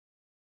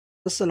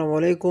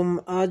असलकुम।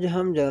 आज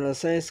हम जनरल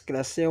साइंस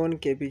क्लास 7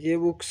 के पीके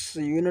books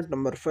unit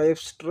number 5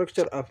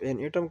 structure of an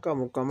atom का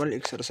मुकम्मल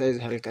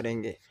एक्सरसाइज हल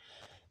करेंगे।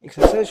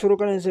 एक्सरसाइज शुरू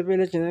करने से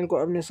पहले चैनल को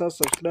अपने साथ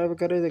सब्सक्राइब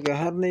करें ताकि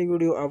हर नई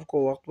वीडियो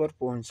आपको वक्त पर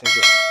पहुंच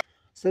सके।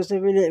 सबसे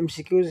पहले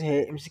एमसीक्यूज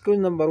है। MCQs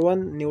number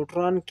 1,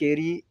 neutron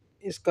carry.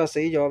 इसका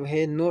सही जवाब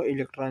है no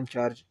electron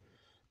charge.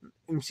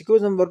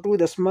 MCQs number 2,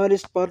 the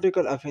smallest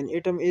particle of an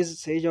atom is.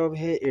 सही जवाब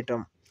है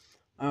atom.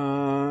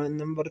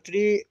 Number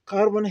 3,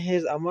 carbon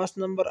has a mass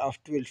number of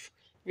 12.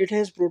 It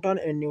has proton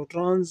and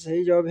neutrons.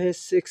 सही जवाब है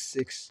 6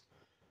 6।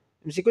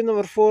 MCQ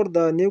number 4,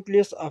 the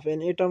nucleus of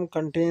an atom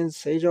contains।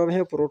 सही जवाब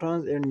है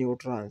protons and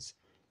neutrons।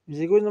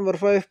 MCQ number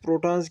 5,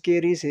 protons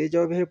carry। सही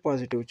जवाब है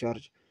positive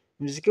charge।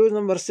 MCQ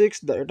number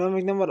 6, the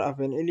atomic number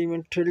of an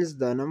element tells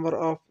the number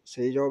of।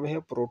 सही जवाब है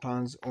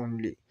protons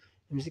only।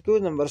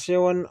 MCQ number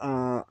 7,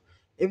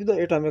 if the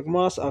atomic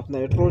mass of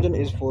nitrogen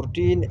is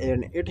 14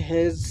 and it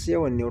has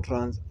 7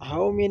 neutrons,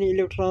 how many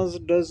electrons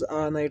does a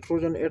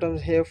nitrogen atom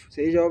have?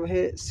 सही जवाब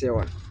है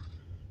 7।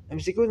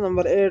 MCQ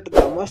number 8,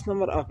 the mass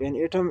number of an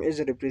atom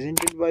is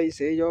represented by।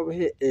 सही जवाब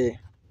है A।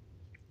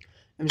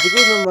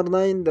 MCQ number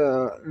 9, the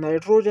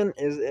nitrogen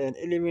is an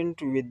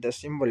element with the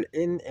symbol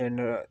N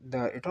and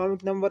the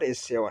atomic number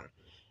is 7.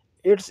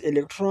 Its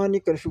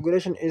electronic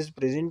configuration is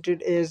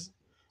presented as।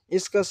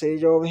 इसका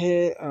सही जवाब है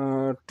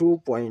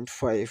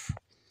 2.5।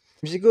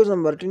 MCQ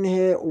number 10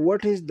 है,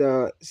 what is the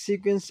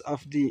sequence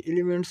of the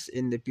elements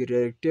in the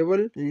periodic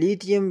table?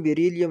 Lithium,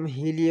 beryllium,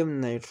 helium,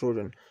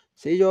 nitrogen.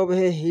 सही जवाब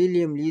है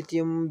helium,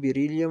 lithium,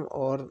 beryllium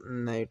और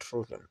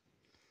nitrogen.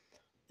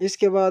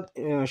 इसके बाद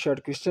शॉर्ट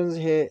क्वेश्चंस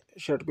है।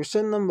 शॉर्ट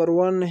क्वेश्चन नंबर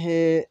 1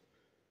 है,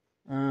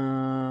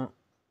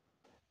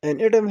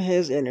 an atom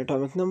has an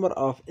atomic number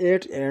of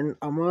 8 and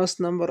a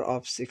mass number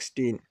of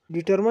 16.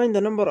 Determine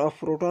the number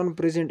of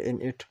protons present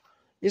in it.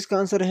 इसका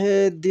answer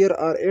है there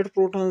are 8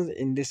 protons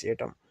in this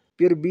atom.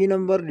 फिर B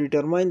number,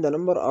 determine the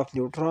number of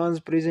neutrons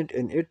present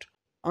in it.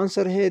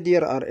 Answer है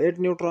there are 8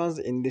 neutrons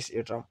in this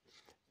atom.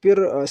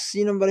 फिर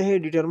सी number है,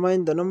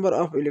 determine the number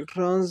of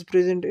electrons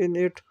present in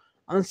it.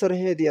 Answer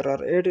है there are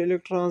 8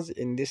 electrons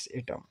in this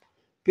atom.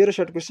 फिर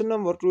short question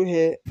number 2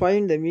 है,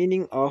 find the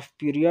meaning of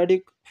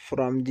periodic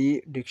from the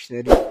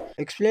dictionary.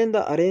 Explain the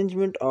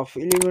arrangement of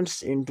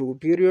elements into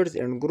periods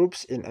and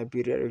groups in a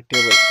periodic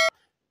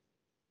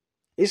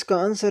table.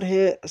 इसका answer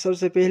है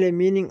सबसे पहले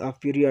meaning of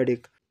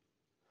periodic.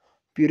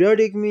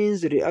 Periodic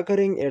means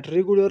reoccurring at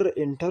regular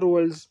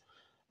intervals.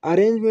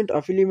 Arrangement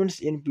of elements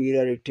in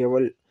periodic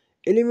table.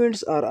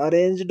 Elements are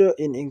arranged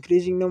in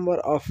increasing number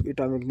of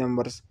atomic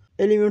numbers.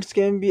 Elements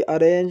can be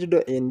arranged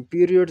in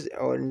periods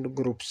and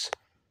groups.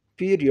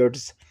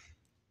 Periods.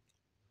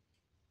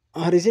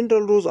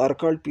 Horizontal rows are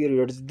called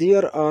periods.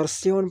 There are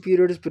 7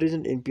 periods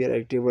present in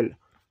periodic table.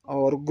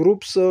 Or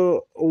groups,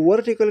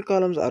 vertical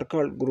columns are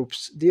called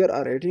groups. There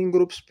are 18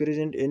 groups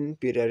present in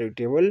periodic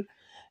table,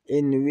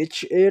 in which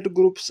 8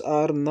 groups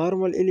are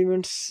normal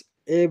elements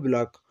A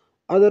block,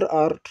 other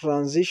are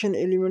transition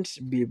elements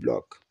B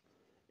block.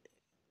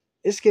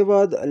 इसके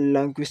बाद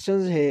long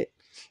questions है।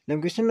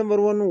 Long question number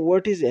 1,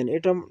 what is an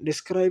atom?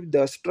 Describe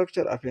the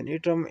structure of an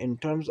atom in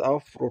terms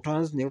of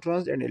protons,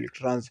 neutrons and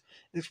electrons.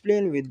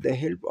 Explain with the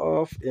help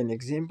of an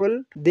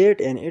example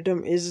that an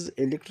atom is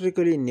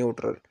electrically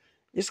neutral.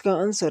 इसका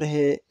answer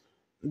है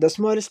the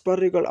smallest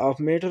particle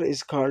of matter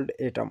is called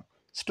atom.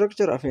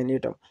 Structure of an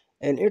atom,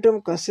 an atom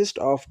consists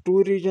of two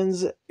regions,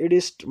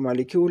 edged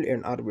molecule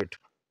and orbit.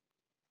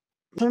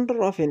 Center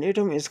of an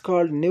atom is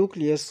called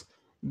nucleus.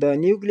 The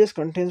nucleus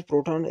contains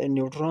protons and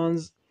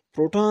neutrons.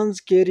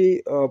 Protons carry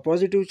a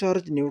positive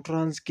charge,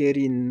 neutrons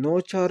carry no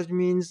charge,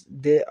 means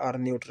they are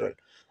neutral.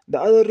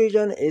 The other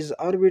region is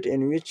orbit,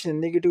 in which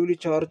negatively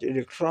charged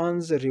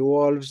electrons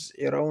revolves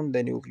around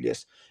the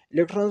nucleus.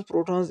 Electrons,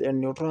 protons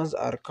and neutrons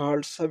are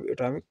called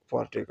subatomic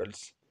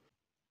particles.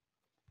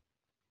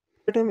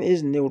 Atom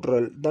is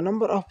neutral. The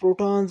number of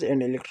protons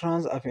and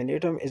electrons of an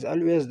atom is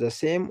always the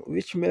same,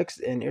 which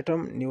makes an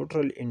atom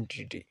neutral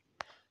entity.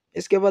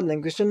 इसके बाद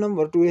question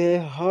number 2 है,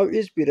 how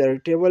is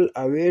periodic table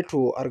a way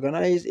to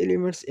organise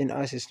elements in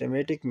a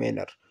systematic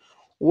manner?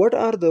 What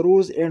are the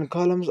rose and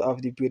columns of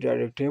the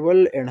periodic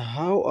table and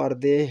how are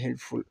they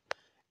helpful?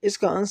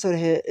 इसका answer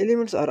है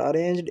elements are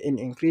arranged in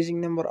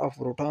increasing number of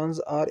protons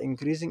और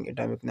increasing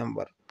atomic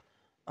number.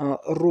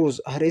 Rows,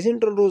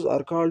 horizontal rows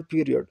are called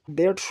period.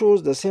 That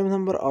shows the same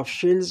number of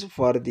shells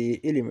for the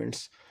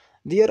elements.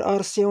 There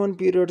are 7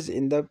 periods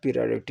in the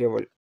periodic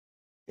table.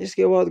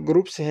 इसके बाद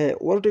groups है।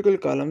 Vertical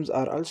columns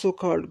are also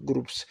called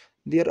groups.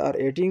 There are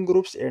 18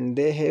 groups and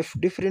they have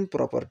different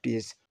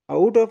properties.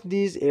 Out of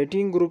these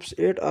 18 groups,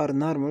 8 are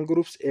normal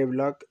groups A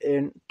block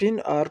and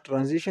 10 are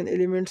transition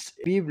elements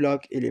B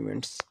block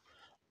elements.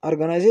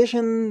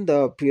 Organization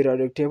the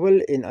periodic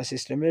table in a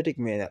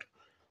systematic manner.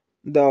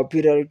 The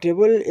periodic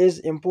table is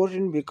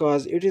important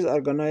because it is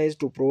organized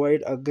to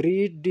provide a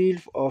great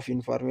deal of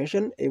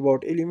information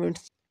about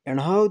elements and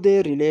how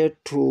they relate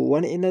to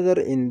one another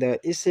in the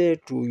essay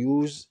to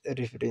use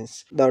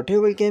reference. The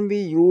table can be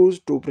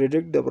used to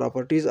predict the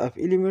properties of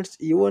elements,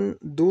 even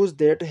those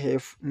that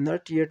have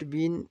not yet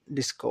been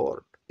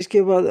discovered.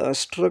 इसके बाद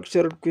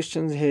structured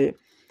question है।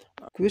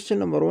 Question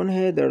number 1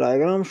 है the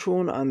diagram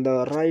shown on the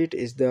right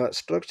is the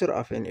structure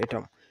of an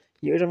atom.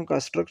 ये atom का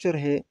structure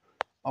है।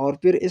 और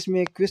फिर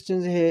इसमें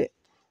क्वेश्चन है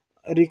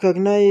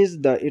रिकॉग्नाइज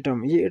द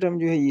एटम। ये एटम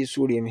जो है ये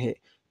सोडियम है।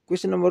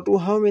 Question number 2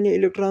 how many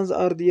electrons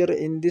are there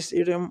in this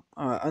atom.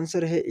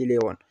 Answer है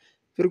 11।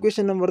 फिर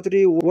question number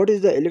 3 what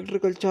is the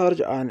electrical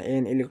charge on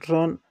an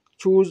electron,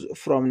 choose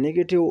from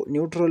negative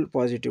neutral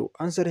positive.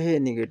 Answer है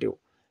negative.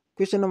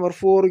 Question number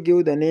 4 give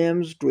the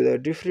names to the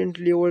different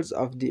levels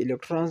of the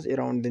electrons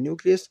around the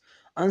nucleus।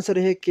 Answer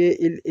है K,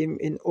 L, M,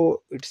 N, O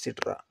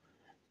etc।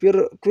 फिर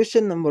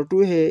question number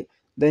 2 है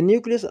the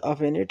nucleus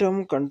of an atom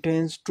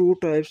contains two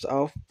types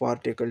of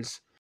particles।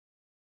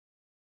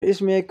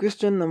 इसमें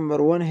question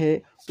number 1 है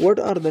what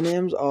are the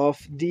names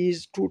of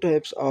these two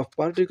types of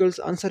particles.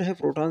 Answer है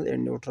protons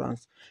and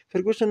neutrons.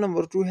 फिर question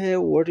number 2 है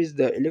what is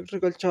the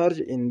electrical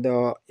charge in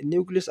the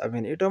nucleus of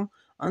an atom.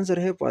 Answer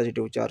है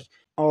positive charge.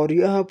 और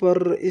यहाँ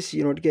पर इस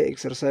unit के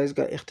exercise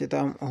का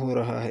इख्तिताम हो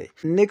रहा है।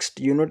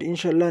 नेक्स्ट यूनिट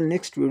इंशाल्लाह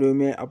नेक्स्ट वीडियो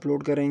में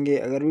अपलोड करेंगे।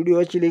 अगर वीडियो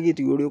अच्छी लगी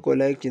तो वीडियो को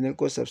लाइक, चैनल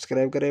को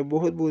सब्सक्राइब करें।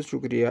 बहुत बहुत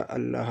शुक्रिया।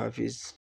 अल्लाह हाफिज़।